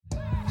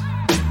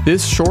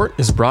This short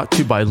is brought to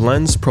you by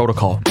Lens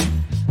Protocol.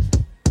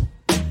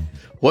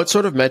 What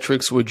sort of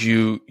metrics would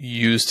you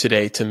use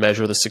today to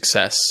measure the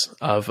success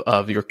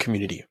of your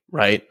community,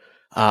 right?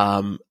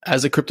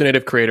 As a crypto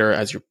native creator,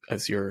 as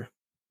you're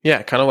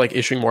kind of like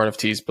issuing more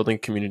NFTs, building a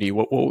community,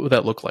 what would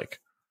that look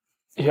like?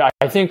 Yeah,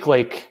 I think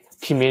like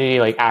community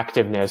like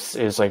activeness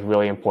is like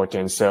really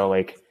important. So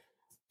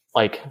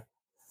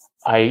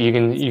you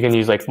can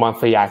use like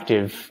monthly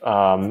active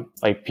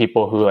like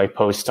people who like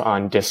post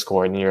on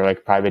Discord and your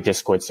like private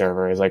Discord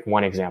server is like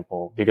one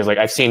example, because like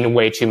I've seen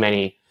way too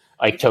many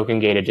like token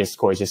gated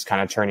Discords just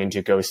kind of turn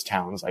into ghost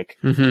towns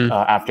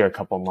after a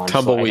couple months. So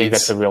I think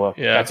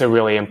that's a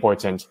really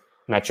important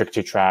metric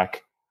to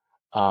track.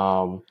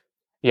 And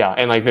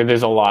like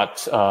there's a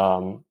lot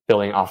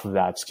building off of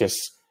that. It's just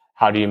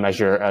how do you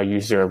measure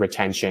user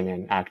retention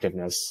and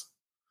activeness?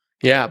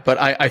 Yeah, but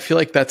I feel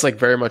like that's like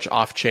very much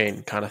off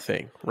chain kind of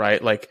thing,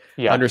 right? Like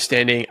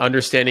understanding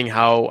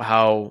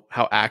how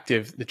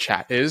active the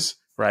chat is,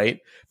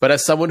 right? But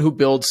as someone who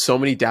builds so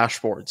many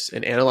dashboards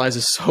and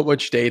analyzes so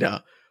much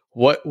data,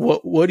 what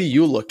do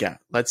you look at?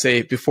 Let's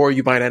say before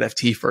you buy an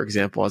NFT, for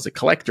example, as a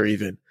collector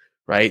even,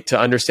 right? To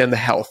understand the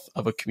health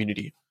of a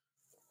community.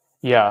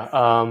 Yeah.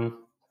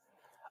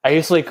 I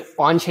guess like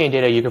on-chain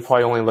data, you could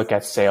probably only look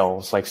at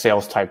sales, like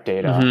sales type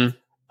data,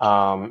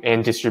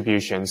 and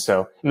distribution.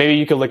 So maybe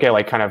you could look at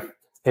like kind of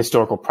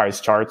historical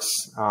price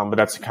charts, but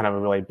that's kind of a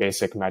really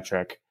basic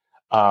metric.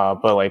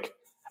 But like,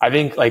 I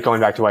think like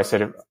going back to what I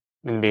said in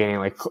the beginning,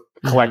 like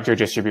collector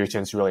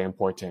distribution is really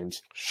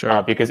important.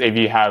 Sure. Because if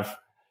you have,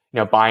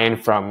 buy-in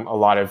from a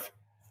lot of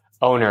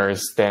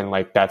owners, then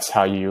like that's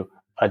how you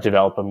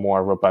develop a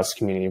more robust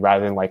community,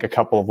 rather than like a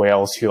couple of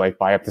whales who like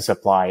buy up the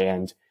supply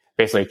and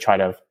basically try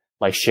to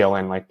like shill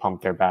and like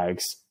pump their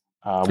bags,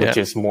 which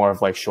is more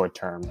of like short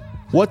term.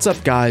 What's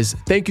up, guys?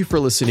 Thank you for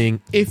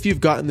listening. If you've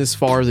gotten this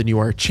far, then you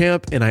are a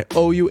champ, and I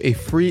owe you a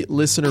free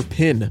listener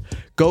pin.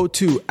 Go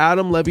to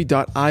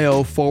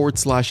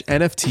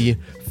adamlevy.io/NFT,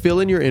 fill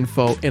in your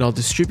info, and I'll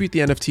distribute the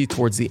NFT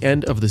towards the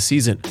end of the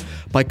season.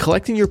 By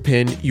collecting your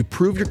pin, you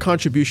prove your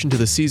contribution to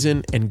the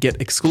season and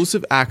get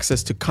exclusive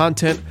access to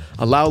content,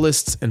 allow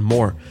lists, and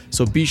more.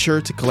 So be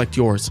sure to collect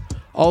yours.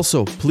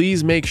 Also,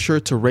 please make sure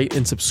to rate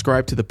and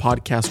subscribe to the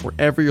podcast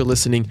wherever you're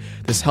listening.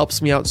 This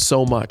helps me out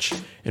so much.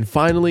 And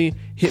finally,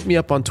 hit me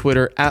up on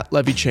Twitter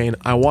 @LevyChain.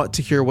 I want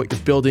to hear what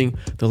you're building,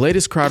 the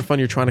latest crowdfund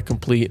you're trying to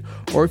complete,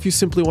 or if you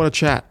simply want to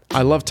chat.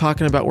 I love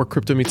talking about where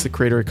crypto meets the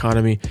creator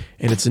economy,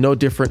 and it's no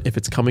different if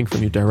it's coming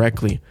from you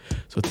directly.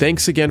 So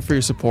thanks again for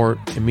your support.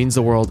 It means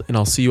the world, and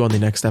I'll see you on the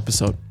next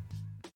episode.